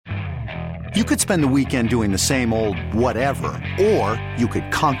You could spend the weekend doing the same old whatever, or you could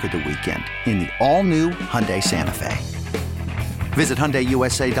conquer the weekend in the all-new Hyundai Santa Fe. Visit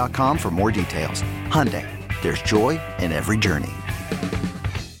HyundaiUSA.com for more details. Hyundai, there's joy in every journey.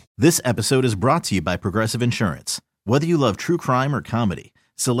 This episode is brought to you by Progressive Insurance. Whether you love true crime or comedy,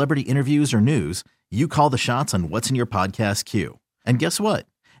 celebrity interviews or news, you call the shots on what's in your podcast queue. And guess what?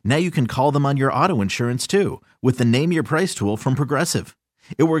 Now you can call them on your auto insurance too with the Name Your Price tool from Progressive.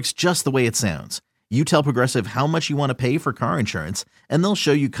 It works just the way it sounds. You tell Progressive how much you want to pay for car insurance, and they'll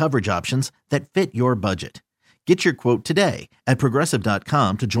show you coverage options that fit your budget. Get your quote today at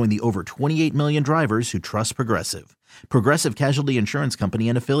Progressive.com to join the over 28 million drivers who trust Progressive. Progressive Casualty Insurance Company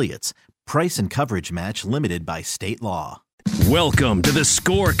and Affiliates. Price and coverage match limited by state law. Welcome to the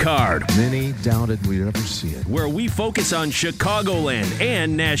Scorecard. Many doubted we'd ever see it. Where we focus on Chicagoland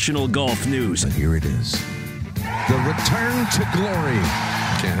and national golf news. But here it is. The return to glory.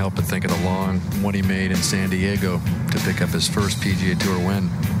 Can't help but think of the long one he made in San Diego to pick up his first PGA Tour win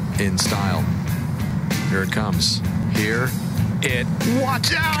in style. Here it comes. Here it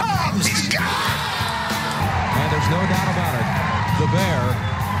watch out comes. And there's no doubt about it. The Bear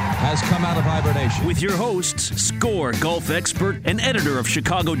has come out of hibernation. With your hosts, Score golf expert and editor of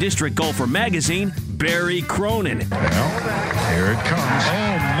Chicago District Golfer magazine, Barry Cronin. Well, here it comes.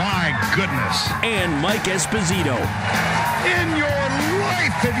 Oh, my goodness. And Mike Esposito. In your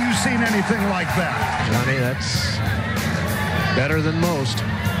life, have you seen anything like that? Johnny, that's better than most.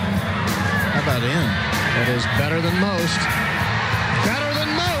 How about in? That is better than most. Better than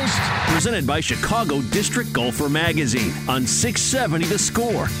most. Presented by Chicago District Golfer magazine on 670 The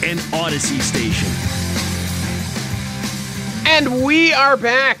Score and Odyssey Station. And we are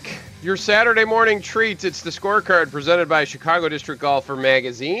back. Your Saturday morning treat. It's the Scorecard presented by Chicago District Golfer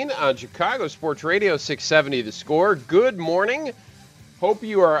magazine on Chicago Sports Radio 670 The Score. Good morning. Hope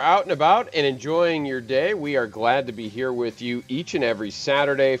you are out and about and enjoying your day. We are glad to be here with you each and every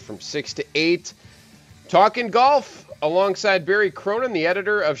Saturday from 6 to 8. Talking golf alongside Barry Cronin, the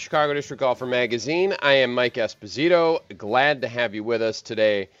editor of Chicago District Golfer magazine. I am Mike Esposito. Glad to have you with us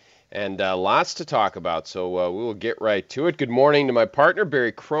today. And lots to talk about, so we will get right to it. Good morning to my partner,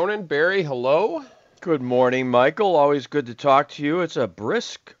 Barry Cronin. Barry, hello. Good morning, Michael. Always good to talk to you. It's a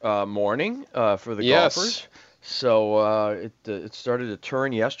brisk morning for the golfers. So it started to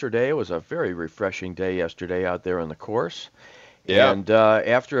turn yesterday. It was a very refreshing day yesterday out there on the course. Yeah. And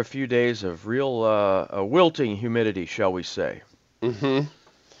after a few days of real wilting humidity, shall we say. Mm-hmm.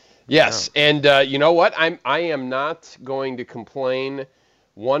 Yes, yeah. And you know what? I am not going to complain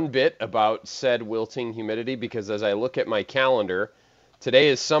one bit about said wilting humidity, because as I look at my calendar, today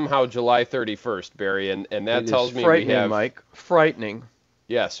is somehow July 31st, Barry, and that tells me we have... Mike. Frightening.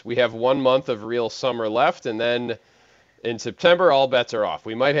 Yes, we have 1 month of real summer left, and then in September, all bets are off.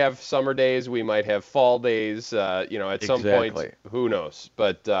 We might have summer days, we might have fall days, at some point, who knows?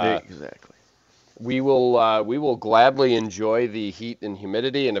 But exactly. We will gladly enjoy the heat and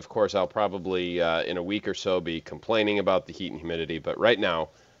humidity, and of course I'll probably in a week or so be complaining about the heat and humidity, but right now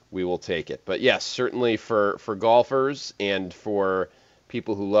we will take it. But yes, certainly for golfers and for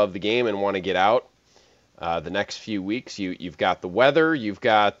people who love the game and want to get out, the next few weeks you've got the weather, you've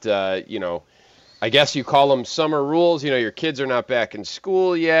got I guess you call them summer rules. Your kids are not back in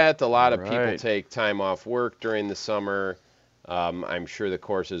school yet. A lot of people take time off work during the summer. I'm sure the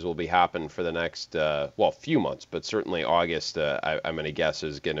courses will be hopping for the next, few months, but certainly August, I'm going to guess,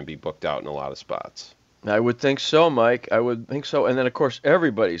 is going to be booked out in a lot of spots. I would think so, Mike. I would think so. And then, of course,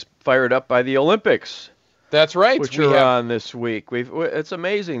 everybody's fired up by the Olympics. That's right. Which are on this week. It's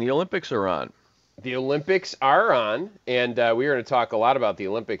amazing. The Olympics are on. The Olympics are on, and we are going to talk a lot about the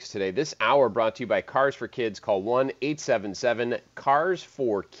Olympics today. This hour brought to you by Cars for Kids. Call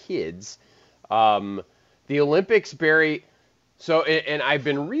 1-877-CARS-4-KIDS. The Olympics, Barry... So, and I've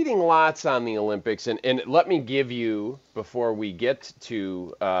been reading lots on the Olympics, and let me give you, before we get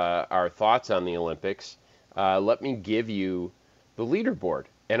to our thoughts on the Olympics, let me give you the leaderboard.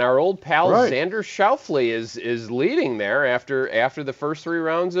 And our old pal Xander Schauffele is leading there after the first 3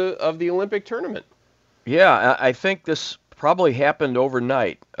 rounds of the Olympic tournament. Yeah, I think this probably happened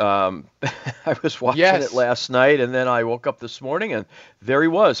overnight. I was watching it last night, and then I woke up this morning, and there he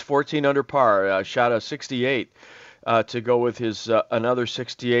was, 14 under par, shot a 68. To go with his another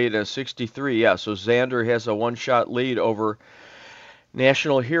 68 and a 63. Yeah, so Xander has a one-shot lead over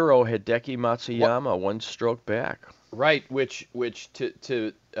national hero Hideki Matsuyama, 1 stroke back. Right, which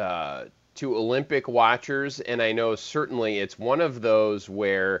to Olympic watchers, and I know certainly it's one of those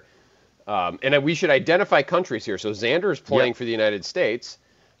where, and we should identify countries here. So Xander is playing for the United States.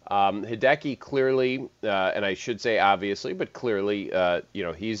 Hideki clearly, and I should say obviously, but clearly,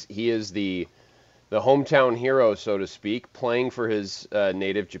 he is the hometown hero, so to speak, playing for his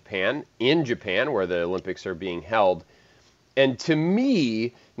native Japan, in Japan, where the Olympics are being held. And to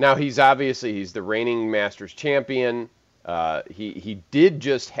me, now he's the reigning Masters champion. He did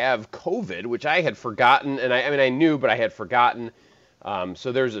just have COVID, which I had forgotten, and I knew, but I had forgotten.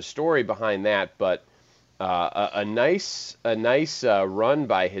 So there's a story behind that, but a nice run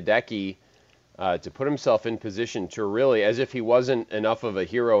by Hideki to put himself in position to really, as if he wasn't enough of a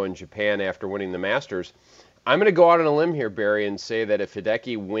hero in Japan after winning the Masters. I'm going to go out on a limb here, Barry, and say that if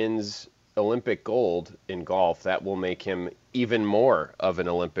Hideki wins Olympic gold in golf, that will make him even more of an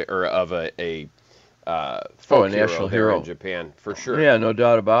Olympic or of a national hero in Japan, for sure. Yeah, no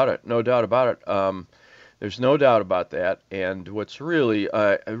doubt about it. There's no doubt about that. And what's really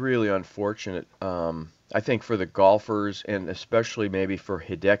unfortunate, I think, for the golfers and especially maybe for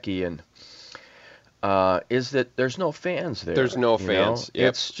Hideki and is that there's no fans there. There's no fans. Yep.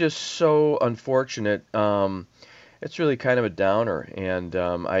 It's just so unfortunate. It's really kind of a downer, and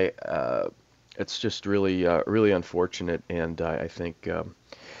it's just really unfortunate. And I think,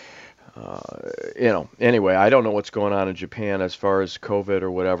 anyway, I don't know what's going on in Japan as far as COVID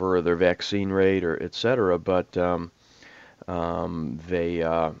or whatever, or their vaccine rate or et cetera, but here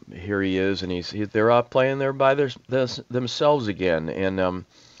he is, and they're out playing there by themselves again, and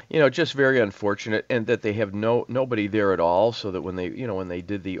just very unfortunate, and that they have nobody there at all, so that when they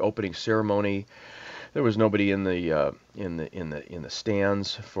did the opening ceremony, there was nobody in the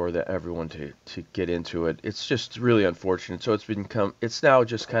stands for everyone to get into it. It's just really unfortunate. So it's now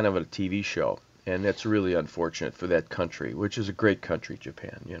just kind of a TV show, and it's really unfortunate for that country, which is a great country,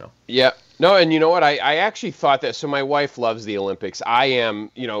 Japan. Yeah. No, and you know what? I actually thought that. So my wife loves the Olympics. I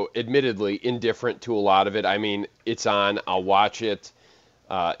am, admittedly indifferent to a lot of it. I mean, it's on. I'll watch it.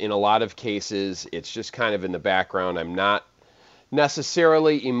 In a lot of cases, it's just kind of in the background. I'm not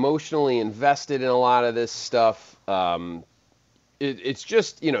necessarily emotionally invested in a lot of this stuff. It's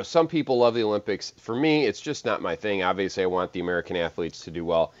just, some people love the Olympics. For me, it's just not my thing. Obviously, I want the American athletes to do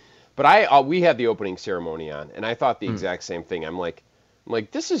well. But we had the opening ceremony on, and I thought the exact same thing. I'm like,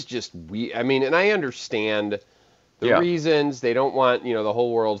 this is just weird. I mean, and I understand the reasons. They don't want, the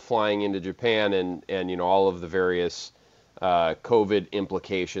whole world flying into Japan and all of the various COVID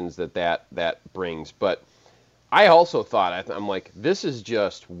implications that brings. But I also thought, I'm like, this is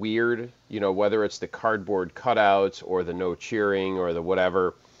just weird, whether it's the cardboard cutouts or the no cheering or the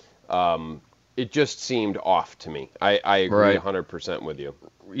whatever. It just seemed off to me. I agree 100% with you.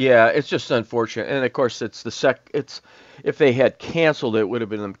 Yeah, it's just unfortunate. And, of course, it's if they had canceled it, would have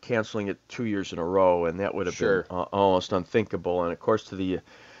been them canceling it 2 years in a row, and that would have been almost unthinkable. And, of course, to the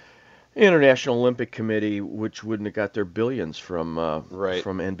International Olympic Committee, which wouldn't have got their billions from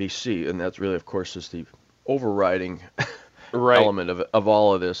NBC. And that's really, of course, is the overriding element of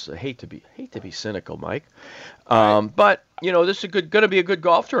all of this. I hate to be cynical, Mike, but this is going to be a good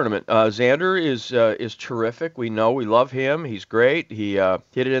golf tournament. Xander is terrific. We love him. He's great. He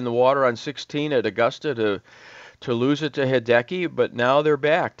hit it in the water on 16 at Augusta to lose it to Hideki, but now they're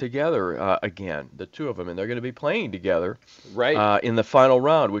back together again, the two of them, and they're going to be playing together in the final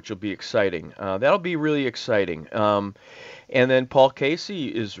round, which will be exciting. That'll be really exciting. And then Paul Casey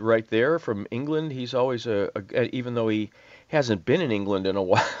is right there from England. He's always even though he hasn't been in England in a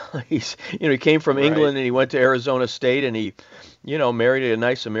while, he came from England and he went to Arizona State and he, married a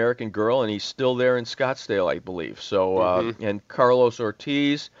nice American girl, and he's still there in Scottsdale, I believe. So, and Carlos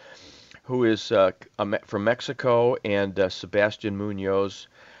Ortiz, who is from Mexico, and Sebastian Munoz,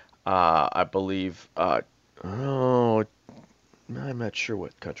 I believe. I'm not sure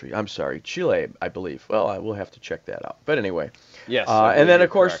what country. I'm sorry, Chile, I believe. Well, I will have to check that out. But anyway. Yes. And then, of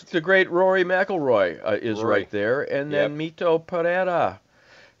course, the great Rory McIlroy is right there, and then Mito Pereira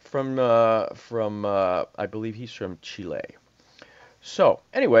from I believe he's from Chile. So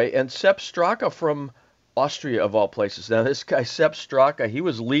anyway, and Sepp Straka from Austria, of all places. Now, this guy, Sepp Straka, he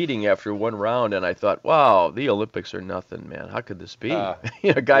was leading after one round, and I thought, wow, the Olympics are nothing, man. How could this be? A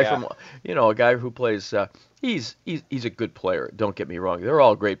guy who plays. He's a good player. Don't get me wrong; they're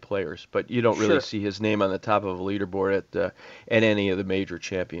all great players, but you don't really see his name on the top of a leaderboard at any of the major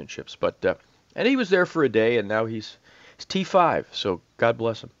championships. But and he was there for a day, and now he's T5. So God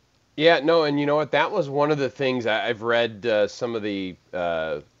bless him. Yeah, no, and you know what? That was one of the things I've read some of the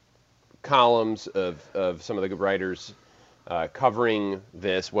columns of some of the writers covering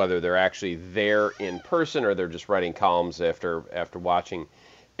this, whether they're actually there in person or they're just writing columns after watching.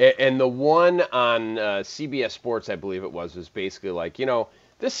 And the one on CBS Sports, I believe it was basically like,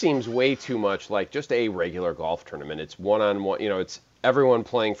 this seems way too much like just a regular golf tournament. It's one-on-one, everyone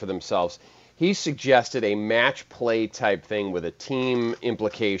playing for themselves. He suggested a match play type thing with a team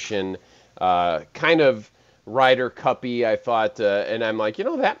implication, kind of Ryder Cup-y, I thought, and I'm like,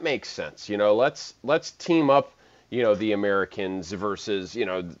 that makes sense. Let's team up, the Americans versus,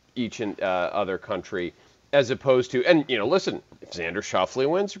 each other country, as opposed to, and listen, if Xander Schauffele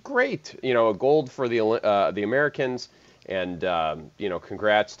wins, great, a gold for the Americans, and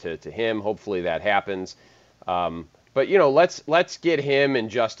congrats to him. Hopefully that happens. But let's get him and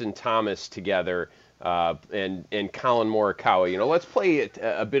Justin Thomas together, and Colin Morikawa. Let's play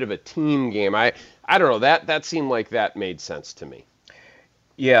a bit of a team game. I don't know, that seemed like that made sense to me.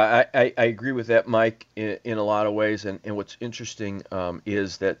 Yeah, I agree with that, Mike, in a lot of ways. And what's interesting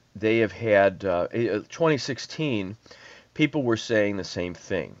is that they have had 2016. People were saying the same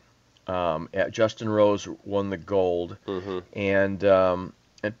thing. Justin Rose won the gold, and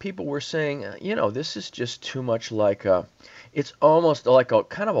people were saying, this is just too much like it's almost like a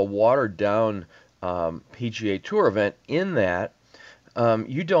kind of a watered down PGA Tour event in that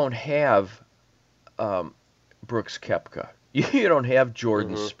you don't have Brooks Koepka. You don't have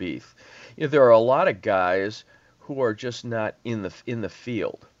Jordan Spieth. There are a lot of guys who are just not in the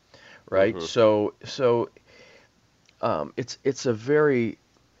field, right? So it's a very,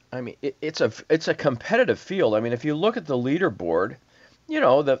 it's a competitive field. If you look at the leaderboard,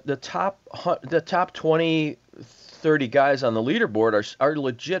 the top 20, 30 guys on the leaderboard are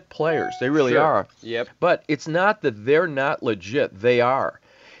legit players. They really are. Yep. But it's not that they're not legit. They are.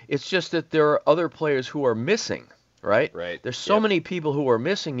 It's just that there are other players who are missing. Right? There's so many people who are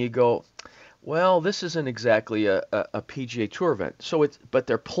missing. You go, well, this isn't exactly a PGA Tour event. But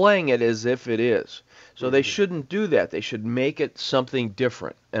they're playing it as if it is. So they shouldn't do that. They should make it something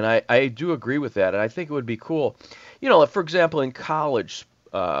different. And I do agree with that. And I think it would be cool. For example, in college,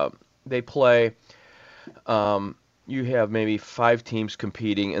 they play. You have maybe 5 teams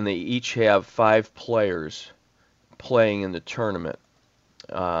competing, and they each have 5 players playing in the tournament.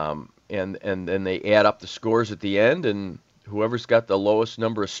 And then they add up the scores at the end, and whoever's got the lowest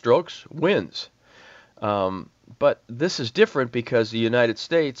number of strokes wins. But this is different because the United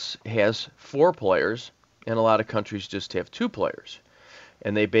States has 4 players, and a lot of countries just have 2 players.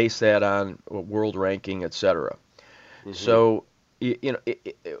 And they base that on world ranking, etc. So,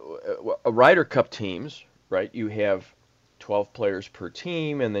 Ryder Cup teams, right, you have 12 players per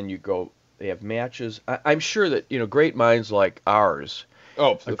team, and then they have matches. I'm sure that, great minds like ours,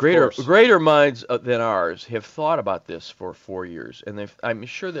 greater minds than ours have thought about this for 4 years, and I'm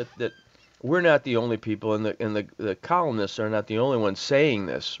sure that we're not the only people, and the columnists are not the only ones saying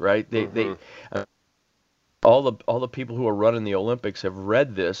this, right? All the people who are running the Olympics have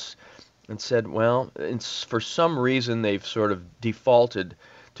read this and said, well, for some reason they've sort of defaulted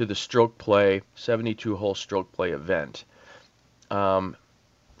to the stroke play, 72-hole stroke play event.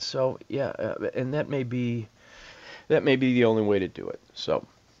 So yeah, and that may be the only way to do it. So,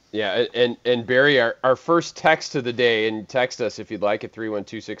 yeah, and Barry, our first text of the day, and text us if you'd like at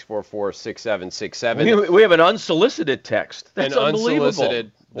 312-644-6767. We have an unsolicited text. That's unbelievable.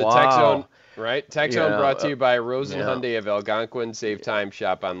 Unsolicited. The Text Zone, right? Text Zone brought to you by Rosen Hyundai of Algonquin. Save time,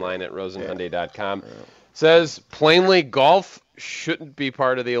 shop online at rosenhyundai.com. Says plainly, golf shouldn't be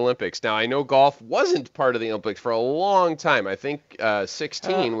part of the Olympics. Now, I know golf wasn't part of the Olympics for a long time. I think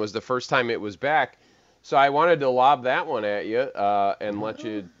 16 was the first time it was back. So I wanted to lob that one at you and let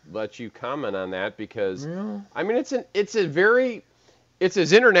you comment on that because it's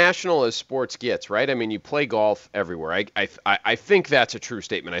as international as sports gets, right? You play golf everywhere. I think that's a true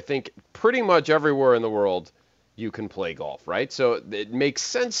statement. I think pretty much everywhere in the world you can play golf, right? So it makes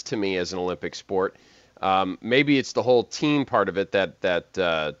sense to me as an Olympic sport. Maybe it's the whole team part of it that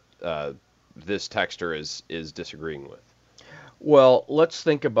this texter is disagreeing with. Well, let's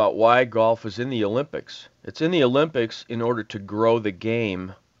think about why golf is in the Olympics. It's in the Olympics in order to grow the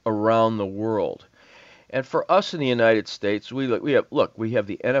game around the world. And for us in the United States, we have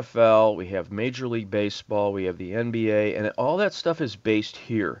the NFL, we have Major League Baseball, we have the NBA, and all that stuff is based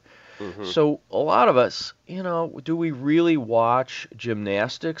here. So a lot of us, do we really watch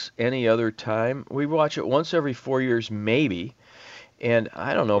gymnastics any other time? We watch it once every 4 years, maybe. And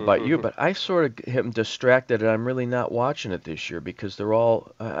I don't know about you, but I sort of am distracted, and I'm really not watching it this year because they're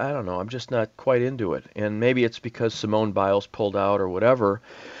all, I don't know, I'm just not quite into it. And maybe it's because Simone Biles pulled out or whatever.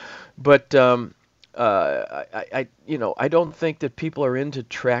 But I don't think that people are into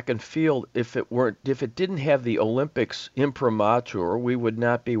track and field. If it didn't have the Olympics imprimatur, we would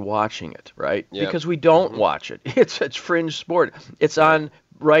not be watching it, right? Yep. Because we don't watch it. It's fringe sport. It's on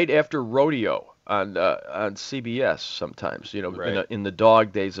right after rodeo on CBS sometimes, in the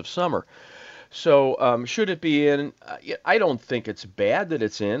dog days of summer. So should it be in? I don't think it's bad that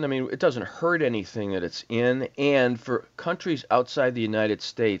it's in. I mean, it doesn't hurt anything that it's in. And for countries outside the United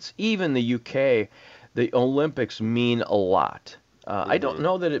States, even the UK, the Olympics mean a lot. I don't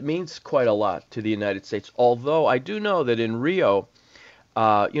know that it means quite a lot to the United States, although I do know that in Rio,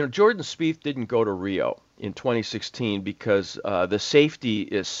 Jordan Spieth didn't go to Rio in 2016 because the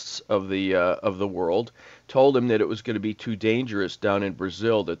safetyists of the world told him that it was going to be too dangerous down in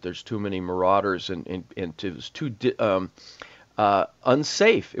Brazil, that there's too many marauders and it was too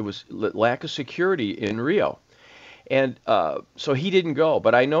unsafe. It was lack of security in Rio. And so he didn't go,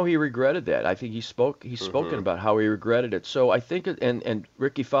 but I know he regretted that. I think he's spoken about how he regretted it. So I think, and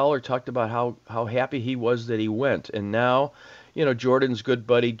Ricky Fowler talked about how happy he was that he went. And now, Jordan's good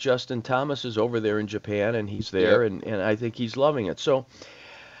buddy Justin Thomas is over there in Japan, and he's there, and I think he's loving it. So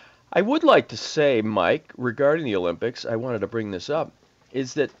I would like to say, Mike, regarding the Olympics, I wanted to bring this up,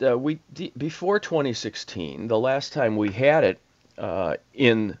 is that before 2016, the last time we had it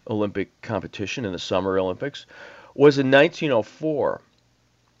in Olympic competition in the Summer Olympics, was in 1904,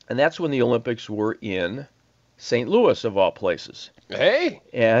 and that's when the Olympics were in St. Louis, of all places. Hey!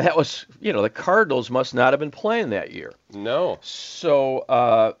 And that was, the Cardinals must not have been playing that year. No.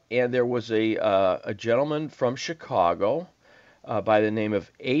 So, and there was a gentleman from Chicago by the name of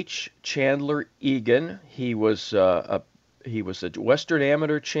H. Chandler Egan. He was a Western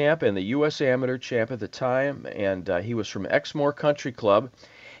Amateur champ and the U.S. Amateur champ at the time, and he was from Exmoor Country Club.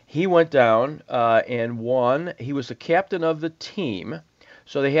 He went down and won. He was the captain of the team.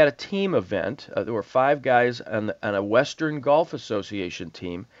 So they had a team event. There were 5 guys on a Western Golf Association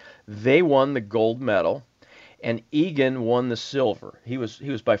team. They won the gold medal, and Egan won the silver. He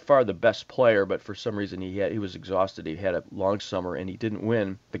was by far the best player, but for some reason he was exhausted. He had a long summer, and he didn't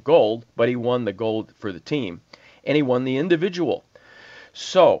win the gold, but he won the gold for the team, and he won the individual.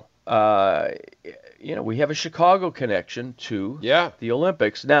 So we have a Chicago connection to the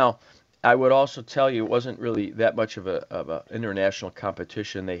Olympics. Now, I would also tell you it wasn't really that much of a international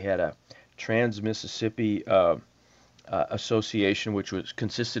competition. They had a Trans-Mississippi Association, which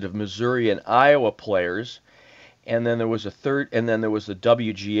consisted of Missouri and Iowa players, and then there was the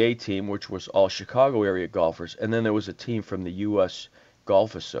WGA team, which was all Chicago area golfers, and then there was a team from the U.S.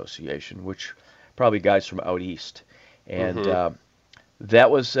 Golf Association, which probably guys from out east, and that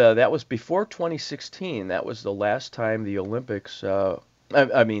was before 2016. That was the last time the Olympics.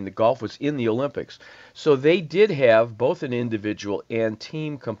 The golf was in the Olympics. So they did have both an individual and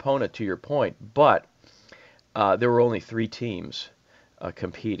team component, to your point, but there were only 3 teams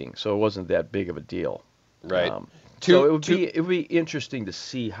competing, so it wasn't that big of a deal. Right. So it would be interesting to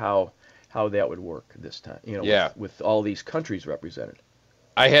see how that would work this time. With all these countries represented.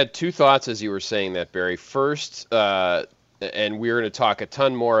 I had 2 thoughts as you were saying that, Barry. First, and we're going to talk a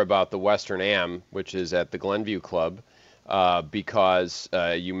ton more about the Western Am, which is at the Glenview Club, because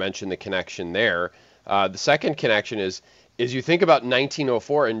you mentioned the connection there. The second connection is you think about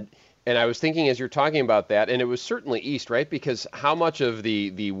 1904, and I was thinking as you're talking about that, and it was certainly East, right? Because how much of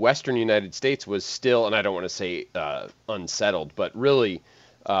the Western United States was still, and I don't want to say unsettled, but really,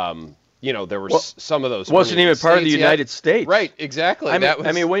 there were some of those. Wasn't even part of the United States. Right, exactly.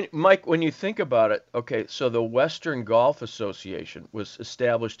 When you think about it, okay, so the Western Golf Association was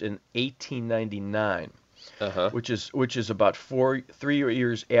established in 1899. Which is about 3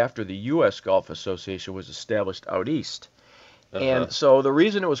 years after the U.S. Golf Association was established out east. And so the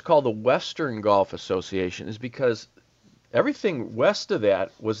reason it was called the Western Golf Association is because everything west of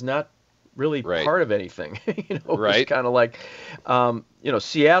that was not really part of anything. It was kind of like,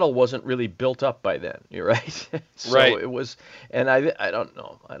 Seattle wasn't really built up by then. You're right. So it was, and I don't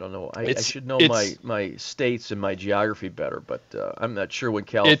know. I should know my states and my geography better, but I'm not sure when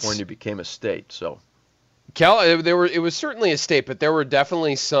California became a state. So. It was certainly a state, but there were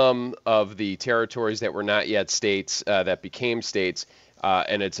definitely some of the territories that were not yet states that became states,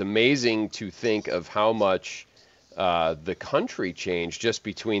 and it's amazing to think of how much the country changed just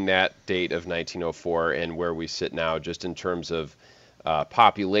between that date of 1904 and where we sit now, just in terms of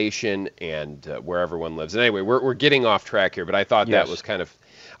population and where everyone lives. And anyway, we're getting off track here, but I thought that was kind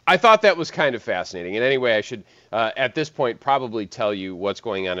of fascinating. And anyway, I should at this point probably tell you what's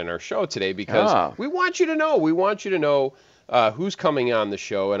going on in our show today, because we want you to know. We want you to know who's coming on the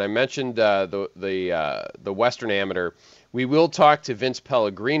show. And I mentioned the Western Amateur. We will talk to Vince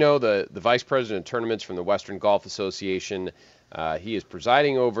Pellegrino, the Vice President of Tournaments from the Western Golf Association. He is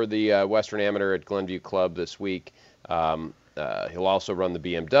presiding over the Western Amateur at Glenview Club this week. He'll also run the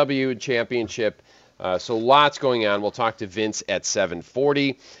BMW Championship. So lots going on. We'll talk to Vince at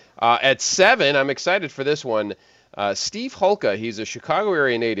 7:40. At 7, I'm excited for this one. Steve Hulka, he's a Chicago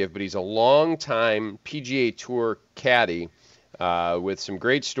area native, but he's a longtime PGA Tour caddy with some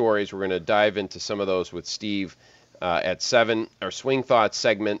great stories. We're going to dive into some of those with Steve at 7. Our Swing Thoughts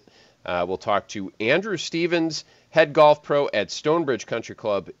segment, we'll talk to Andrew Stevens, head golf pro at Stonebridge Country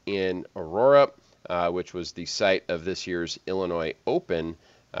Club in Aurora, which was the site of this year's Illinois Open,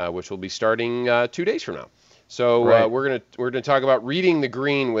 which will be starting 2 days from now. So we're gonna talk about reading the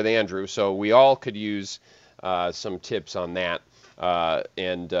green with Andrew. So we all could use some tips on that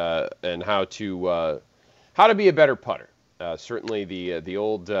and how to be a better putter. Certainly the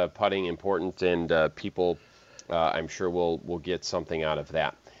old putting important, and people I'm sure will get something out of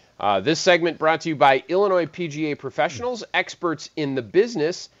that. This segment brought to you by Illinois PGA Professionals, experts in the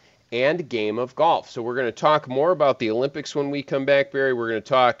business and game of golf. So we're going to talk more about the Olympics when we come back, Barry. We're going to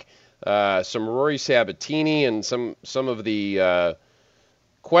talk some Rory Sabatini and some of the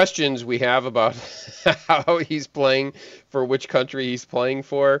questions we have about how he's playing, for which country he's playing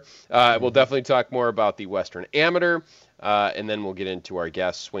for. We'll definitely talk more about the Western Amateur, and then we'll get into our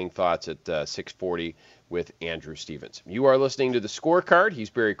guest Swing Thoughts at 6:40 with Andrew Stevens. You are listening to The Scorecard. He's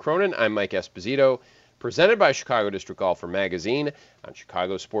Barry Cronin. I'm Mike Esposito. Presented by Chicago District Golfer Magazine on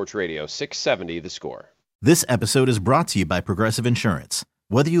Chicago Sports Radio 670 The Score. This episode is brought to you by Progressive Insurance.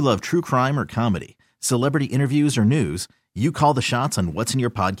 Whether you love true crime or comedy, celebrity interviews or news, you call the shots on what's in your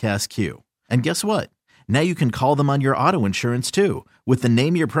podcast queue. And guess what? Now you can call them on your auto insurance too with the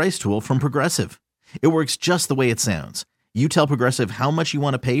Name Your Price tool from Progressive. It works just the way it sounds. You tell Progressive how much you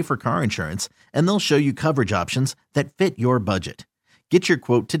want to pay for car insurance, and they'll show you coverage options that fit your budget. Get your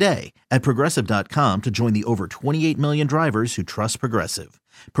quote today at Progressive.com to join the over 28 million drivers who trust Progressive.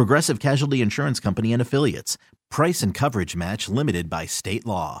 Progressive Casualty Insurance Company and Affiliates. Price and coverage match limited by state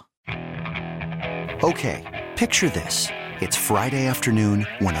law. Okay, picture this. It's Friday afternoon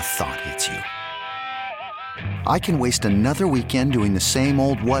when a thought hits you. I can waste another weekend doing the same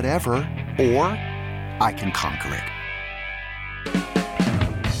old whatever, or I can conquer it.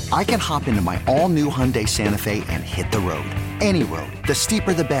 I can hop into my all-new Hyundai Santa Fe and hit the road. Any road. The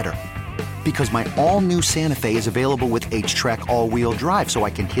steeper, the better. Because my all-new Santa Fe is available with H-Track all-wheel drive, so I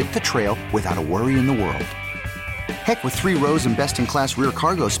can hit the trail without a worry in the world. Heck, with 3 rows and best-in-class rear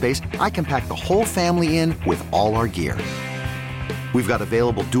cargo space, I can pack the whole family in with all our gear. We've got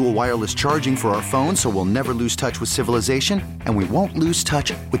available dual wireless charging for our phones, so we'll never lose touch with civilization, and we won't lose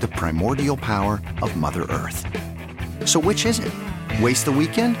touch with the primordial power of Mother Earth. So which is it? Waste the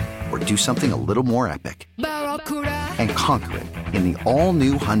weekend or do something a little more epic? And conquer it in the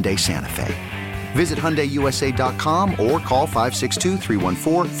all-new Hyundai Santa Fe. Visit HyundaiUSA.com or call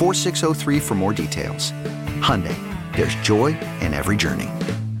 562-314-4603 for more details. Hyundai, there's joy in every journey.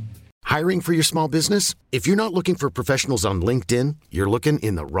 Hiring for your small business? If you're not looking for professionals on LinkedIn, you're looking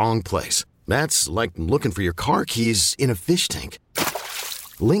in the wrong place. That's like looking for your car keys in a fish tank.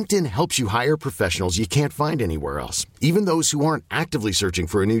 LinkedIn helps you hire professionals you can't find anywhere else, even those who aren't actively searching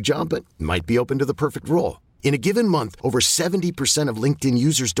for a new job but might be open to the perfect role. In a given month, over 70% of LinkedIn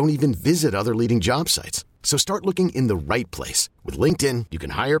users don't even visit other leading job sites. So start looking in the right place. With LinkedIn, you can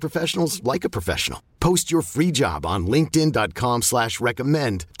hire professionals like a professional. Post your free job on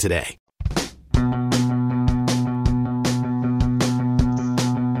linkedin.com/recommend today.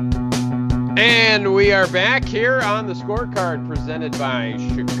 And we are back here on The Scorecard, presented by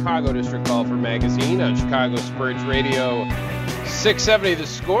Chicago District Golfer Magazine on Chicago Sports Radio 670 The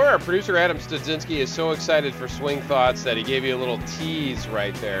Score. Our producer Adam Studzinski is so excited for Swing Thoughts that he gave you a little tease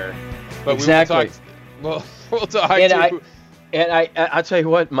right there. But exactly. We'll talk I'll tell you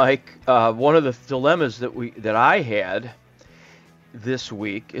what, Mike, one of the dilemmas that I had this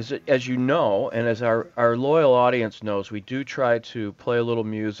week is that, as you know, and as our loyal audience knows, we do try to play a little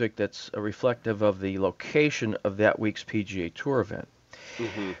music that's reflective of the location of that week's PGA Tour event.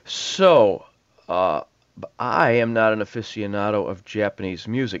 Mm-hmm. So I am not an aficionado of Japanese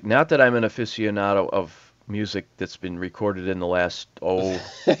music. Not that I'm an aficionado of music that's been recorded in the last, 30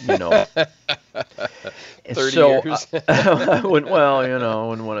 years. I wouldn't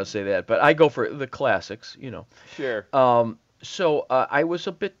want to say that, but I go for the classics, Sure. So I was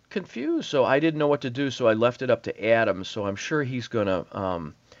a bit confused, so I didn't know what to do, so I left it up to Adam, so I'm sure he's going to...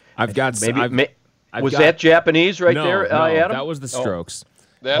 Was that Japanese there, Adam? That was the Strokes.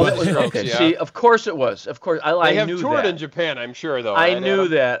 That was the Strokes, okay. Yeah. See, of course it was. Of course, I have knew toured that. in Japan, I'm sure, though. I knew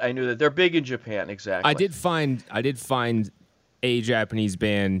that. They're big in Japan, exactly. I did find a Japanese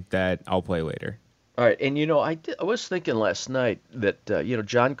band that I'll play later. All right, and I was thinking last night that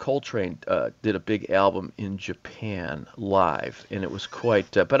John Coltrane did a big album in Japan live, and it was quite.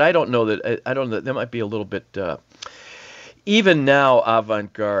 But I don't know that. I don't know. That might be a little bit even now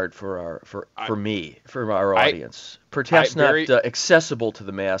avant-garde for our audience. Perhaps not accessible to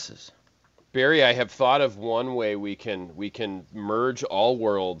the masses. Barry, I have thought of one way we can merge all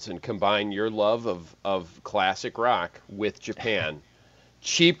worlds and combine your love of classic rock with Japan.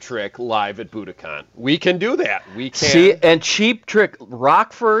 Cheap Trick live at Budokan. We can do that. We can. See, and Cheap Trick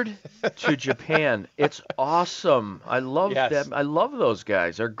Rockford to Japan. It's awesome. I love them. I love those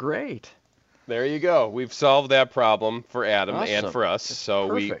guys. They're great. There you go. We've solved that problem for Adam Awesome. and for us. So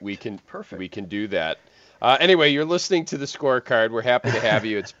Perfect. we can Perfect. do that. Anyway, you're listening to the Scorecard. We're happy to have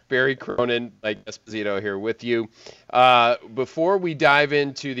you. It's Barry Cronin, Mike Esposito here with you. Before we dive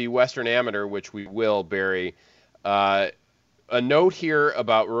into the Western Amateur, which we will, Barry, a note here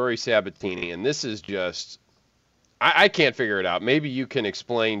about Rory Sabatini, and this is just, I can't figure it out. Maybe you can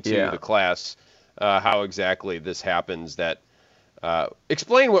explain to the class how exactly this happens.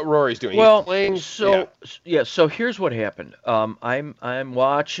 Explain what Rory's doing. Well, so here's what happened. I'm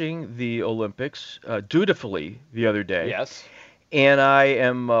watching the Olympics dutifully the other day. Yes. And I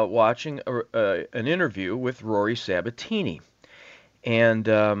am watching an interview with Rory Sabatini. And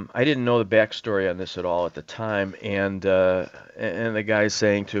I didn't know the backstory on this at all at the time. And the guy's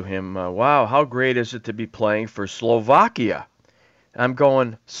saying to him, wow, how great is it to be playing for Slovakia? I'm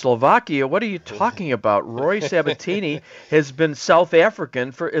going, Slovakia? What are you talking about? Rory Sabatini has been South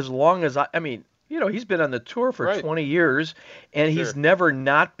African for as long as he's been on the tour for 20 years, and he's never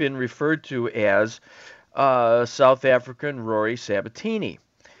not been referred to as South African Rory Sabatini.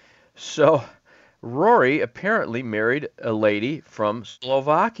 So Rory apparently married a lady from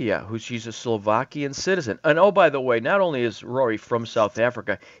Slovakia, she's a Slovakian citizen. And oh, by the way, not only is Rory from South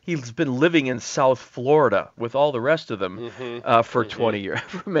Africa, he's been living in South Florida with all the rest of them for 20 years,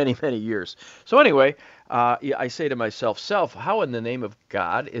 for many, many years. So anyway, I say to myself, how in the name of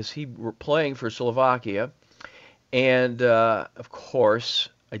God is he playing for Slovakia? And of course,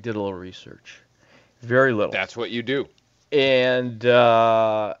 I did a little research. Very little. That's what you do. And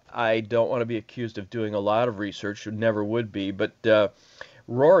I don't want to be accused of doing a lot of research, never would be, but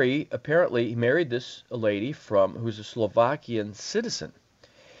Rory apparently married this lady who's a Slovakian citizen.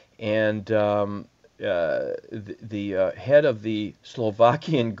 And the head of the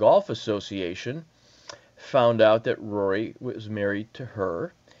Slovakian Golf Association found out that Rory was married to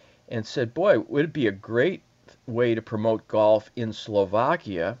her and said, boy, would it be a great way to promote golf in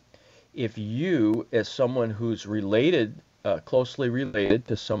Slovakia if you, as someone who's closely related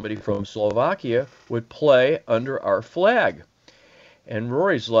to somebody from Slovakia, would play under our flag. And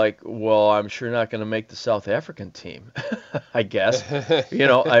Rory's like, well, I'm sure not going to make the South African team, I guess.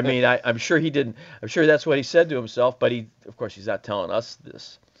 I'm sure he didn't. I'm sure that's what he said to himself, but of course, he's not telling us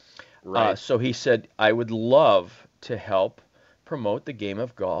this. Right. So he said, I would love to help promote the game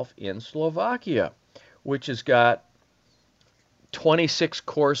of golf in Slovakia, which has got 26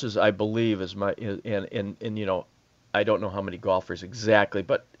 courses, I believe, I don't know how many golfers exactly,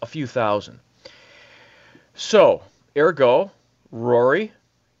 but a few thousand. So, ergo, Rory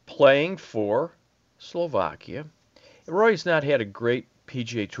playing for Slovakia. Rory's not had a great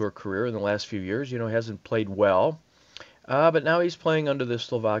PGA Tour career in the last few years. Hasn't played well. But now he's playing under the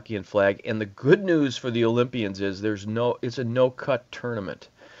Slovakian flag. And the good news for the Olympians is it's a no-cut tournament.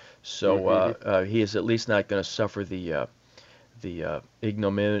 So he is at least not going to suffer the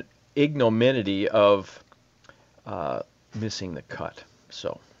ignominy of missing the cut.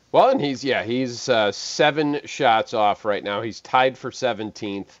 So well, and he's 7 shots off right now. He's tied for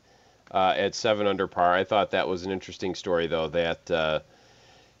 17th at 7 under par. I thought that was an interesting story, though, that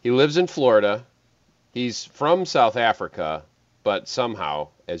he lives in Florida. He's from South Africa, but somehow,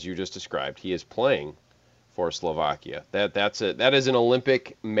 as you just described, he is playing for Slovakia. That is an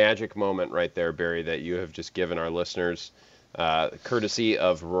Olympic magic moment right there, Barry, that you have just given our listeners, courtesy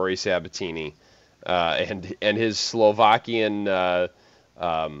of Rory Sabatini and his Slovakian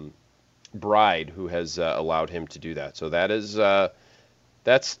bride, who has allowed him to do that. So that is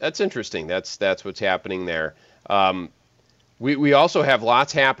that's interesting. That's what's happening there. We also have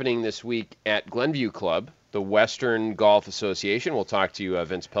lots happening this week at Glenview Club, the Western Golf Association. We'll talk to you,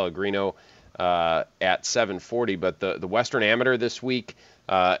 Vince Pellegrino, at 7:40. But the Western Amateur this week,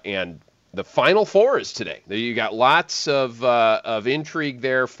 and the Final Four is today. You got lots of intrigue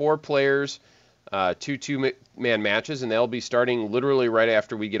there. 4 players, 2 two-man matches, and they'll be starting literally right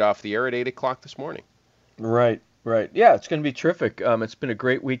after we get off the air at 8 o'clock this morning. Right. Yeah, it's going to be terrific. It's been a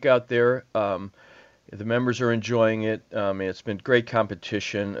great week out there. The members are enjoying it. It's been great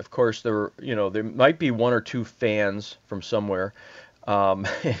competition. Of course, there might be 1 or 2 fans from somewhere,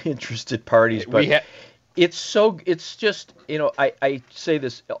 interested parties, but it's just, I say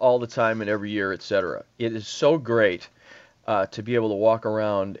this all the time and every year, etc. It is so great to be able to walk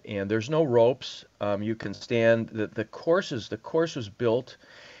around, and there's no ropes. You can stand. The course was built,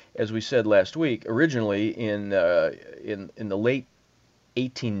 as we said last week, originally in the late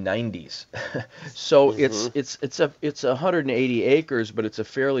 1890s. So it's 180 acres, but it's a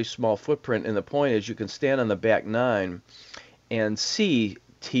fairly small footprint. And the point is, you can stand on the back nine and see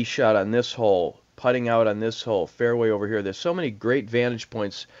tee shot on this hole, putting out on this hole, fairway over here. There's so many great vantage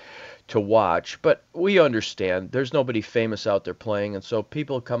points to watch, but we understand there's nobody famous out there playing, and so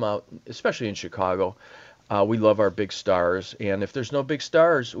people come out, especially in Chicago. We love our big stars, and if there's no big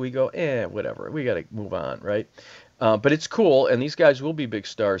stars, we go, whatever. We got to move on, right? But it's cool, and these guys will be big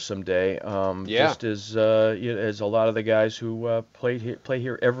stars someday. Just as a lot of the guys who play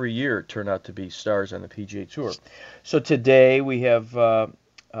here every year turn out to be stars on the PGA Tour. So today we have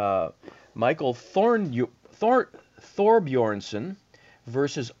Michael Thorbjornsen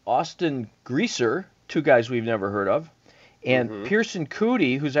versus Austin Greaser, two guys we've never heard of, and Pearson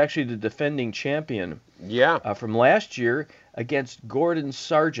Coody, who's actually the defending champion from last year, against Gordon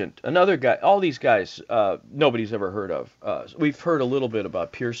Sargent, another guy. All these guys nobody's ever heard of. We've heard a little bit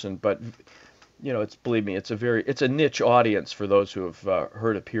about Pearson, but believe me, it's a niche audience for those who have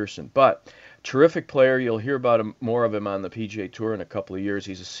heard of Pearson. But terrific player. You'll hear about more of him on the PGA Tour in a couple of years.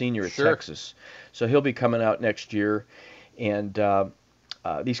 He's a senior at Texas, so he'll be coming out next year, and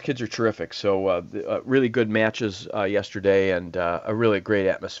these kids are terrific. So really good matches yesterday, and a really great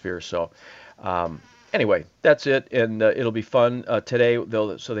atmosphere. So anyway, that's it, and it'll be fun today.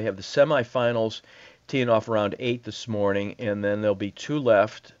 So they have the semifinals teeing off around 8 this morning, and then there'll be 2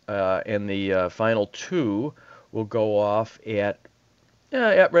 left, and the final 2 will go off at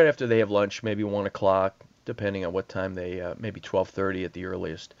right after they have lunch, maybe 1 o'clock, depending on what time maybe 12:30 at the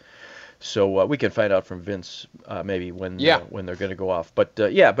earliest. So we can find out from Vince maybe when they're going to go off. But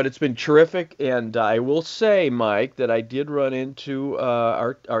but it's been terrific, and I will say, Mike, that I did run into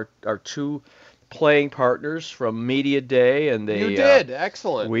our 2 playing partners from Media Day, and you did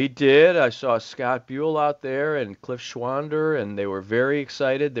excellent. We did. I saw Scott Buell out there and Cliff Schwander, and they were very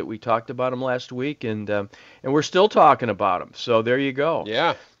excited that we talked about them last week, and we're still talking about them. So there you go.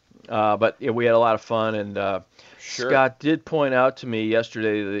 Yeah. But we had a lot of fun, and Scott did point out to me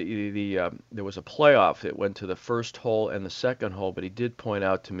yesterday there was a playoff that went to the first hole and the second hole, but he did point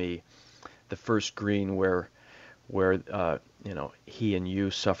out to me the first green where he and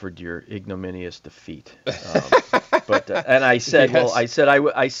you suffered your ignominious defeat. And I said, I said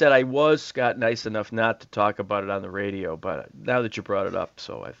I was, Scott, nice enough not to talk about it on the radio, but now that you brought it up,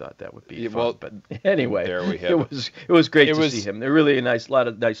 so I thought that would be fun. Well, but anyway, there we have it was great to see him. They're really a lot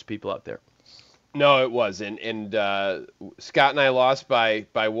of nice people out there. No, it was, and Scott and I lost by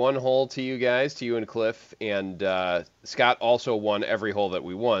 1 hole to you guys, to you and Cliff, and Scott also won every hole that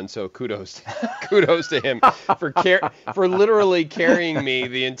we won. So kudos to him for literally carrying me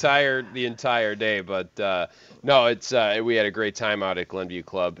the entire day. But no, we had a great time out at Glenview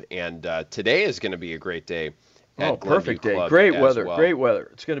Club, and today is going to be a great day. Perfect day, great weather, great weather.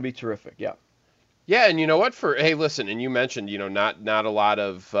 It's going to be terrific. Yeah. Yeah, and you know what? Hey, listen, and you mentioned, not a lot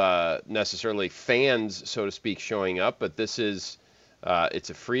of necessarily fans, so to speak, showing up, but this is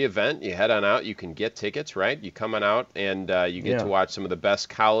it's a free event. You head on out, you can get tickets, right? You come on out, and you get to watch some of the best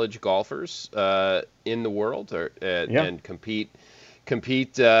college golfers in the world, and compete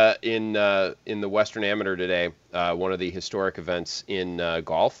in the Western Amateur today, one of the historic events in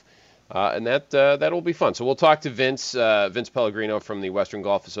golf. And that'll be fun. So we'll talk to Vince Pellegrino from the Western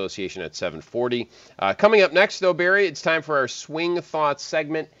Golf Association at 7:40. Coming up next, though, Barry, it's time for our Swing Thoughts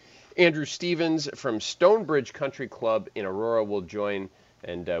segment. Andrew Stevens from Stonebridge Country Club in Aurora will join,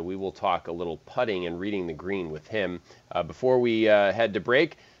 and we will talk a little putting and reading the green with him. Before we head to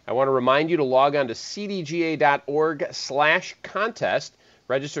break, I want to remind you to log on to cdga.org/contest.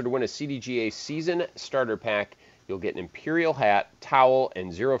 Register to win a CDGA season starter pack. You'll get an Imperial hat, towel,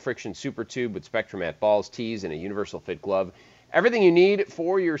 and Zero Friction Super Tube with Spectromat balls, tees, and a universal fit glove. Everything you need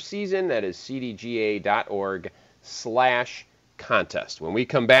for your season. That is cdga.org/contest. When we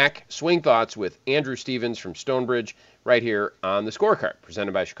come back, Swing Thoughts with Andrew Stevens from Stonebridge right here on The Scorecard,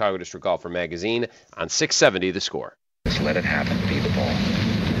 presented by Chicago District Golfer Magazine on 670 The Score. Just let it happen. Be the ball.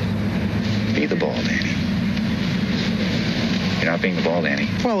 Be the ball, Danny. You're not being the ball, Danny.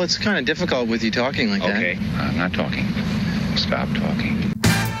 Well, it's kind of difficult with you talking like that. Okay, I'm not talking. Stop talking.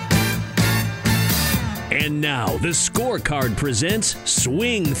 And now, The Scorecard presents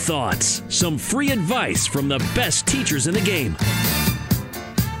Swing Thoughts, some free advice from the best teachers in the game.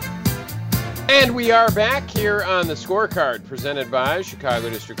 And we are back here on The Scorecard, presented by Chicago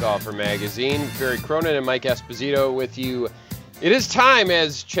District Golfer Magazine. Barry Cronin and Mike Esposito with you. It is time,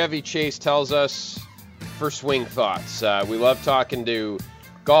 as Chevy Chase tells us, for Swing Thoughts. We love talking to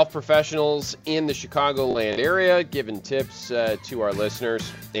golf professionals in the Chicagoland area, giving tips to our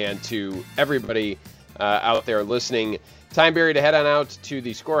listeners and to everybody out there listening. Time, Barry, to head on out to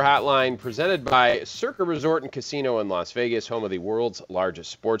the Score Hotline presented by Circa Resort and Casino in Las Vegas, home of the world's largest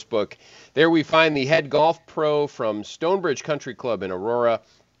sports book. There we find the head golf pro from Stonebridge Country Club in Aurora.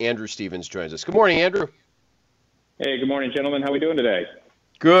 Andrew Stevens joins us. Good morning, Andrew. Hey, good morning, gentlemen. How are we doing today?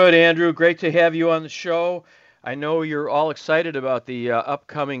 Good, Andrew. Great to have you on the show. I know you're all excited about the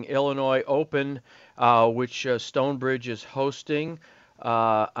upcoming Illinois Open, which Stonebridge is hosting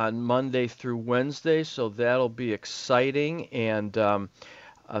on Monday through Wednesday, so that'll be exciting. And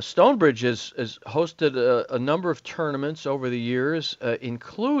Stonebridge has hosted a number of tournaments over the years,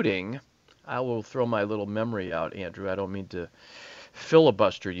 including, I will throw my little memory out, Andrew. I don't mean to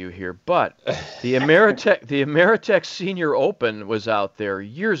filibuster you here, but the Ameritech Senior Open was out there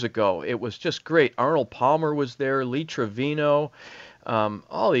years ago. It was just great. Arnold Palmer was there, Lee Trevino,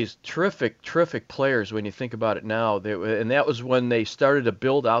 all these terrific players when you think about it now. And that was when they started to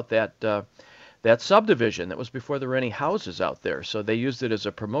build out that subdivision. That was before there were any houses out there, so they used it as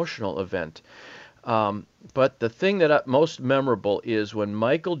a promotional event. But the thing that most memorable is when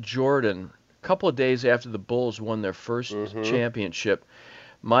Michael Jordan, a couple of days after the Bulls won their first championship,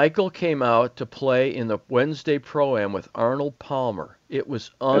 Michael came out to play in the Wednesday Pro-Am with Arnold Palmer. It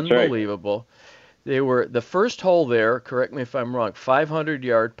was unbelievable. They were the first hole there, correct me if I'm wrong,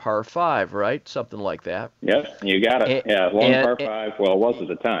 500-yard par 5, right? Something like that. Yep, you got it. Long par 5. Well, it was at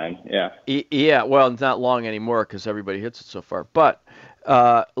the time, yeah. Yeah, well, it's not long anymore because everybody hits it so far. But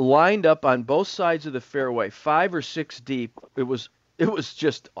lined up on both sides of the fairway, 5 or 6 deep, it was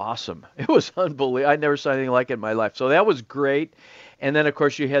just awesome. It was unbelievable. I never saw anything like it in my life. So that was great. And then, of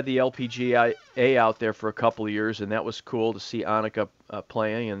course, you had the LPGA out there for a couple of years, and that was cool to see Annika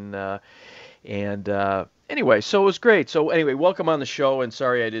playing. And anyway, so it was great. So anyway, welcome on the show, and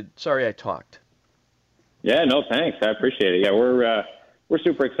sorry I talked. Yeah, no, thanks. I appreciate it. Yeah, we're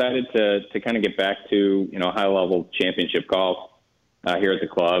super excited to kind of get back to high level championship golf here at the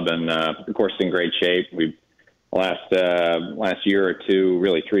club, and of course in great shape. We've last year or two,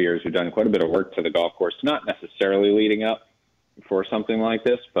 really 3 years, we've done quite a bit of work to the golf course, not necessarily leading up for something like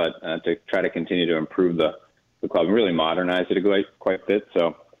this, but to try to continue to improve the club and really modernize it quite a bit.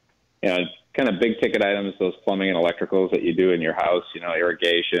 So, kind of big ticket items, those plumbing and electricals that you do in your house,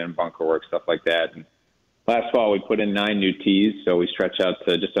 irrigation, bunker work, stuff like that. And last fall, we put in 9 new tees, so we stretch out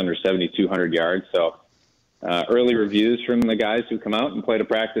to just under 7,200 yards. So early reviews from the guys who come out and played a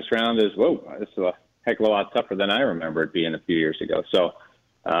practice round is, whoa, this is a heck of a lot tougher than I remember it being a few years ago. So,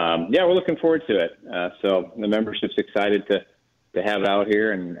 yeah, we're looking forward to it. So the membership's excited to have it out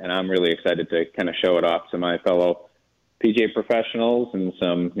here, and I'm really excited to kind of show it off to my fellow PGA professionals and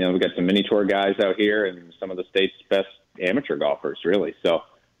some, we've got some mini tour guys out here and some of the state's best amateur golfers, really. So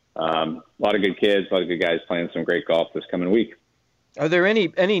a lot of good kids, a lot of good guys playing some great golf this coming week. Are there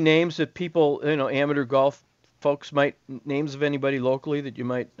any names that people, amateur golf folks names of anybody locally that you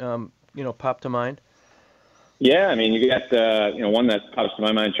might, pop to mind? Yeah, I mean, you got, one that pops to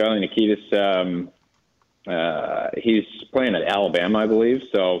my mind, Charlie Nikitas. He's playing at Alabama, I believe,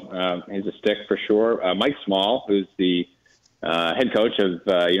 so he's a stick for sure. Mike Small, who's the head coach of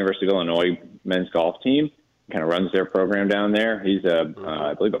University of Illinois men's golf team, kind of runs their program down there. He's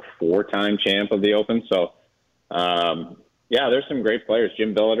I believe, a 4-time champ of the Open. So, yeah, there's some great players.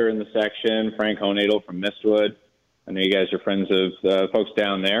 Jim Billiter in the section, Frank Honadel from Mistwood. I know you guys are friends of folks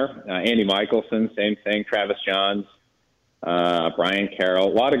down there. Andy Michelson, same thing. Travis Johns, Brian Carroll,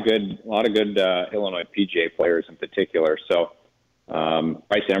 a lot of good Illinois PGA players in particular. So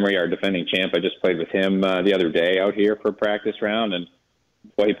Bryce Emery, our defending champ, I just played with him the other day out here for a practice round, and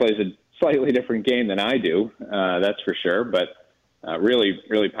he plays a slightly different game than I do, that's for sure. But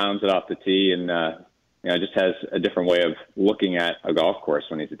really pounds it off the tee, and just has a different way of looking at a golf course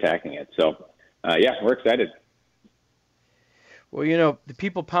when he's attacking it. So yeah, we're excited. Well, the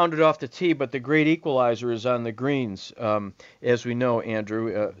people pounded off the tee, but the great equalizer is on the greens, as we know,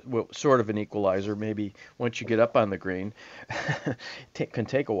 Andrew. Well, sort of an equalizer, maybe once you get up on the green. Can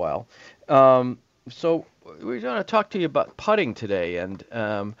take a while. So we're going to talk to you about putting today, and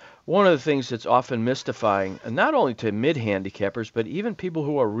one of the things that's often mystifying, not only to mid-handicappers, but even people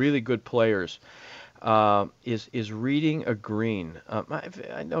who are really good players, is reading a green.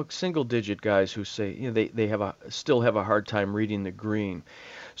 I know single-digit guys who say they still have a hard time reading the green.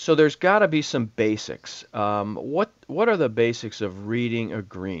 So there's got to be some basics. What are the basics of reading a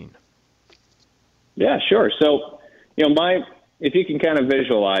green? Yeah, sure. So my if you can kind of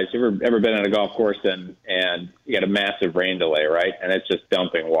visualize, you ever been at a golf course and you got a massive rain delay, right? And it's just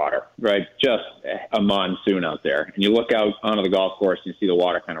dumping water, right? Just a monsoon out there. And you look out onto the golf course and you see the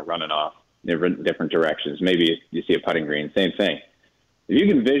water kind of running off in different directions. Maybe you see a putting green, same thing. If you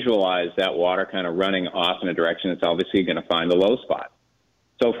can visualize that water kind of running off in a direction, it's obviously going to find the low spot.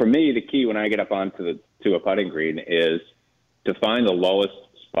 So for me, the key when I get up onto to a putting green is to find the lowest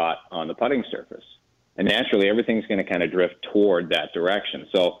spot on the putting surface. And naturally, everything's going to kind of drift toward that direction.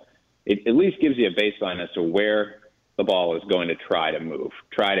 So it at least gives you a baseline as to where the ball is going to try to move,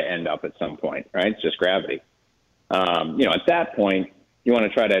 try to end up at some point, right? It's just gravity. At that point, you want to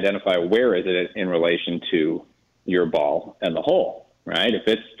try to identify where is it in relation to your ball and the hole, right? If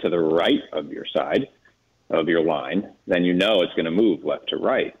it's to the right of your side of your line, then you know it's going to move left to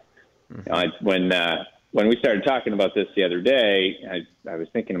right. Mm-hmm. When we started talking about this the other day, I was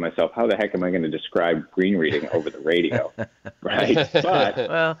thinking to myself, how the heck am I going to describe green reading over the radio, right? But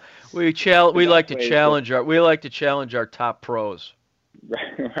well, we like to challenge our top pros.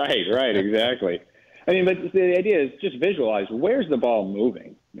 Right, exactly. I mean, but the idea is just visualize where's the ball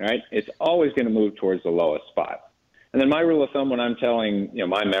moving, right? It's always going to move towards the lowest spot. And then my rule of thumb when I'm telling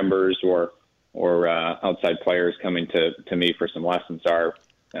my members or outside players coming to me for some lessons are,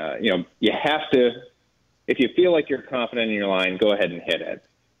 you have to. If you feel like you're confident in your line, go ahead and hit it.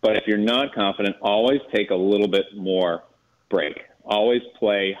 But if you're not confident, always take a little bit more break. Always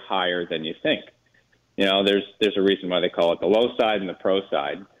play higher than you think. There's a reason why they call it the low side and the pro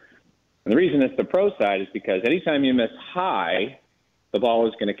side. And the reason it's the pro side is because anytime you miss high, the ball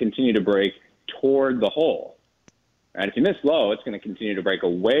is going to continue to break toward the hole. And if you miss low, it's going to continue to break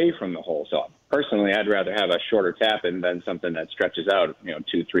away from the hole. So personally, I'd rather have a shorter tap-in than something that stretches out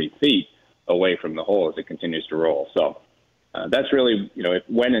 2-3 feet away from the hole as it continues to roll. So that's really,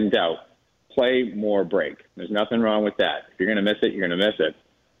 when in doubt, play more break. There's nothing wrong with that. If you're going to miss it, you're going to miss it.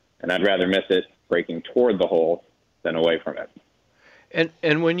 And I'd rather miss it breaking toward the hole than away from it.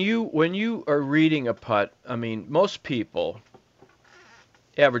 And when you are reading a putt, I mean, most people,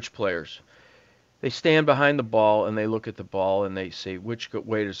 average players, they stand behind the ball and they look at the ball and they say, which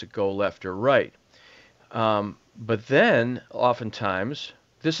way does it go, left or right? But then, oftentimes,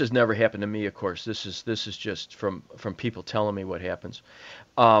 this has never happened to me, of course. This is just from people telling me what happens.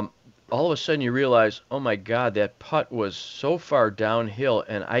 All of a sudden, you realize, oh my God, that putt was so far downhill,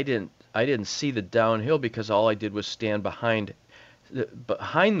 and I didn't see the downhill because all I did was stand behind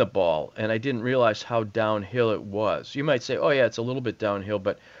the ball, and I didn't realize how downhill it was. You might say, oh yeah, it's a little bit downhill,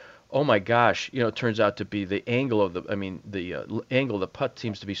 but oh my gosh, it turns out to be the angle of the angle of the putt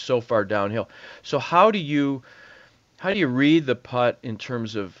seems to be so far downhill. So how do you read the putt in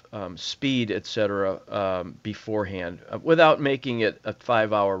terms of speed, etc., beforehand, without making it a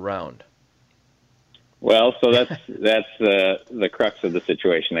 5-hour round? Well, so that's the crux of the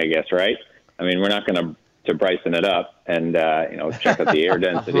situation, I guess, right? I mean, we're not going to Bryson it up and check out the air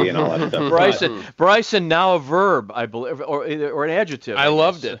density and all that stuff. Bryson, now a verb, I believe, or an adjective. I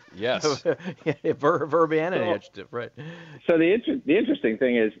loved it. Yes, verb and an adjective, right? So the interesting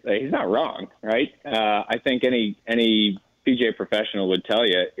thing is he's not wrong, right? I think any PGA professional would tell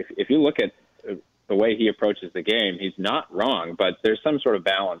you if you look at the way he approaches the game, he's not wrong. But there's some sort of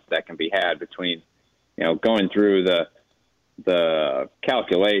balance that can be had between going through the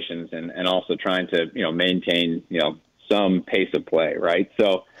calculations and also trying to maintain some pace of play, right?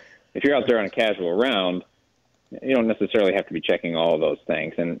 So if you're out there on a casual round, you don't necessarily have to be checking all of those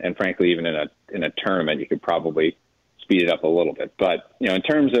things, and frankly, even in a tournament, you could probably speed it up a little bit. But in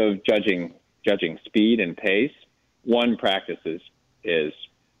terms of judging speed and pace, one practice is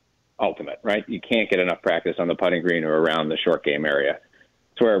ultimate, right? You can't get enough practice on the putting green or around the short game area.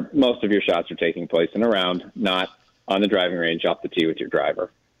 It's where most of your shots are taking place and around, not on the driving range off the tee with your driver.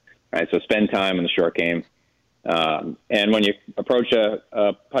 Right, so spend time in the short game. And when you approach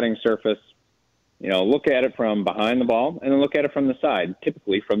a putting surface, look at it from behind the ball and then look at it from the side,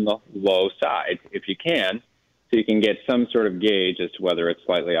 typically from the low side if you can, so you can get some sort of gauge as to whether it's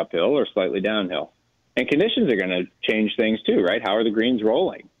slightly uphill or slightly downhill. And conditions are going to change things too, right? How are the greens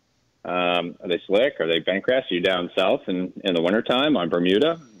rolling? Are they slick? Are they bent grass? Are you down south in the wintertime on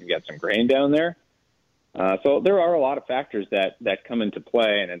Bermuda? You got some grain down there. So there are a lot of factors that come into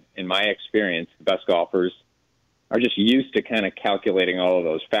play, and in my experience, the best golfers are just used to kind of calculating all of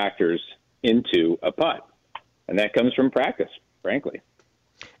those factors into a putt, and that comes from practice, frankly.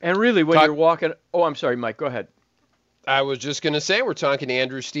 And really, when you're walking... Oh, I'm sorry, Mike, go ahead. I was just going to say, we're talking to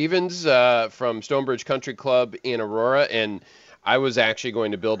Andrew Stevens from Stonebridge Country Club in Aurora, and I was actually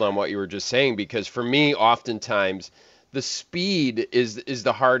going to build on what you were just saying, because for me, oftentimes, the speed is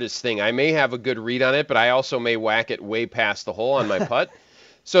the hardest thing. I may have a good read on it, but I also may whack it way past the hole on my putt.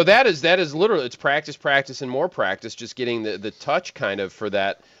 So that is literally, it's practice, and more practice, just getting the touch kind of for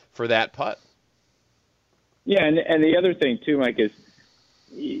that putt. Yeah, and the other thing too, Mike, is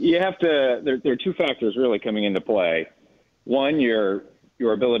you have to. There are two factors really coming into play. One, your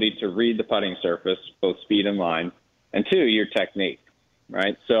ability to read the putting surface, both speed and line, and two, your technique,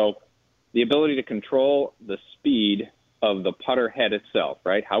 right? So the ability to control the speed of the putter head itself,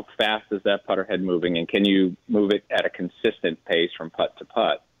 right? How fast is that putter head moving, and can you move it at a consistent pace from putt to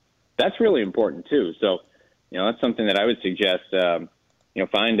putt? That's really important too. So, that's something that I would suggest.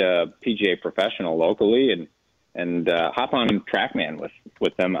 Find a PGA professional locally and hop on TrackMan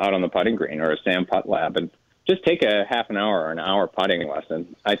with them out on the putting green, or a Sam Putt Lab, and just take a half an hour or an hour putting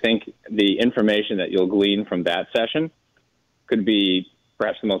lesson. I think the information that you'll glean from that session could be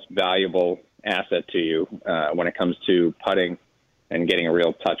perhaps the most valuable asset to you when it comes to putting and getting a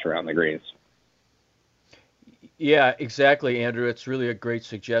real touch around the greens. Yeah, exactly, Andrew. It's really a great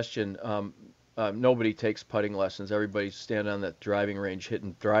suggestion. Nobody takes putting lessons. Everybody's standing on that driving range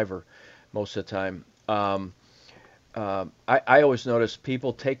hitting driver most of the time. I always notice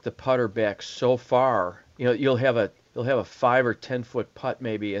people take the putter back so far. You'll have a 5 or 10 foot putt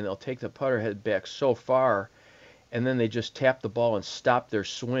maybe, and they'll take the putter head back so far, and then they just tap the ball and stop their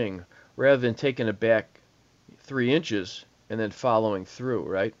swing, rather than taking it back 3 inches and then following through,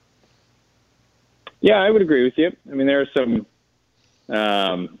 right? Yeah, I would agree with you. I mean, there are some,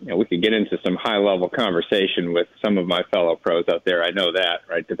 we could get into some high-level conversation with some of my fellow pros out there. I know that,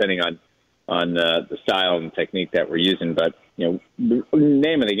 right, depending on the style and technique that we're using. But, the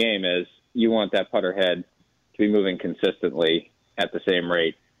name of the game is you want that putter head to be moving consistently at the same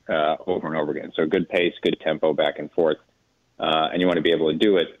rate over and over again. So good pace, good tempo back and forth. And you want to be able to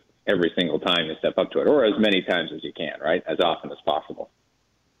do it every single time you step up to it, or as many times as you can, right, as often as possible.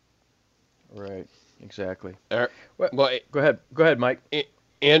 Right, exactly. Well, go ahead, Mike.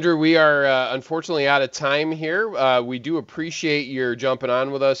 Andrew, we are unfortunately out of time here. We do appreciate your jumping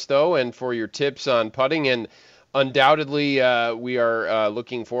on with us, though, and for your tips on putting. And undoubtedly, we are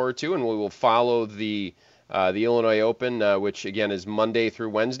looking forward to, and we will follow the Illinois Open, which, again, is Monday through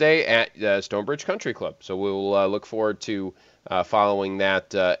Wednesday at Stonebridge Country Club. So we'll look forward to following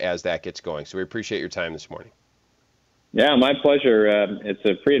that as that gets going. So we appreciate your time this morning. Yeah, my pleasure. It's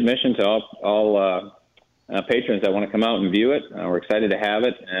a free admission to all patrons that want to come out and view it. We're excited to have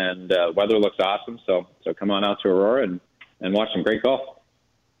it, and weather looks awesome. So come on out to Aurora and watch some great golf.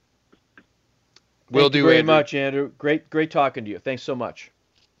 Will do, very much, Andrew. Great talking to you. Thanks so much.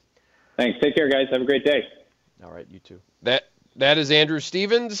 Thanks. Take care, guys. Have a great day. All right, you too. That is Andrew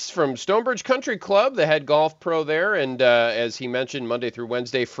Stevens from Stonebridge Country Club, the head golf pro there, and as he mentioned, Monday through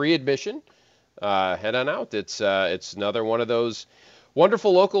Wednesday, free admission. Head on out. It's another one of those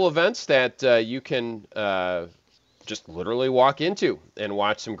wonderful local events that you can just literally walk into and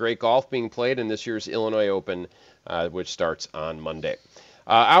watch some great golf being played in this year's Illinois Open, which starts on Monday.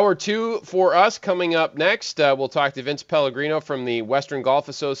 Hour 2 for us coming up next. We'll talk to Vince Pellegrino from the Western Golf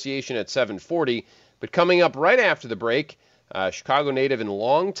Association at 7:40. But coming up right after the break, Chicago native and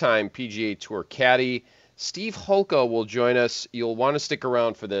longtime PGA Tour caddy Steve Holka will join us. You'll want to stick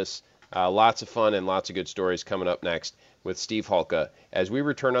around for this. Lots of fun and lots of good stories coming up next with Steve Holka as we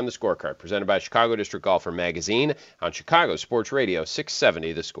return on The Scorecard, presented by Chicago District Golfer Magazine on Chicago Sports Radio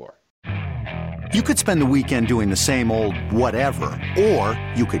 670 The Score. You could spend the weekend doing the same old whatever, or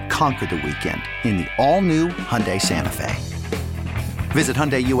you could conquer the weekend in the all-new Hyundai Santa Fe. Visit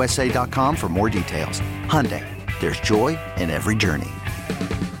HyundaiUSA.com for more details. Hyundai, there's joy in every journey.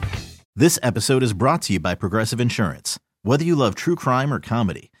 This episode is brought to you by Progressive Insurance. Whether you love true crime or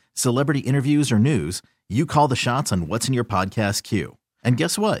comedy, celebrity interviews or news, you call the shots on what's in your podcast queue. And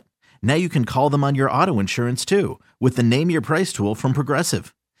guess what? Now you can call them on your auto insurance too with the Name Your Price tool from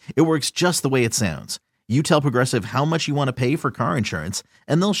Progressive. It works just the way it sounds. You tell Progressive how much you want to pay for car insurance,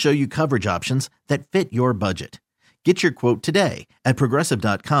 and they'll show you coverage options that fit your budget. Get your quote today at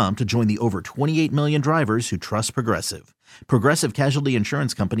Progressive.com to join the over 28 million drivers who trust Progressive. Progressive Casualty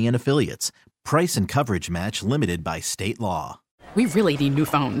Insurance Company and Affiliates. Price and coverage match limited by state law. We really need new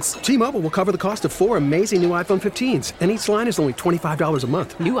phones. T-Mobile will cover the cost of 4 amazing new iPhone 15s, and each line is only $25 a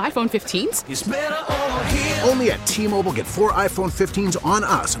month. New iPhone 15s? It's better over here. Only at T-Mobile, get 4 iPhone 15s on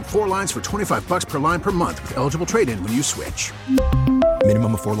us and 4 lines for $25 per line per month with eligible trade-in when you switch.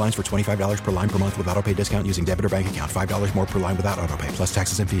 Minimum of 4 lines for $25 per line per month with autopay discount using debit or bank account. $5 more per line without autopay, plus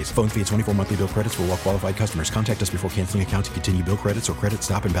taxes and fees. Phone fee at 24 monthly bill credits for well-qualified customers. Contact us before canceling account to continue bill credits or credit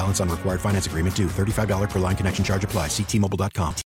stop and balance on required finance agreement due. $35 per line connection charge applies. See T-Mobile.com.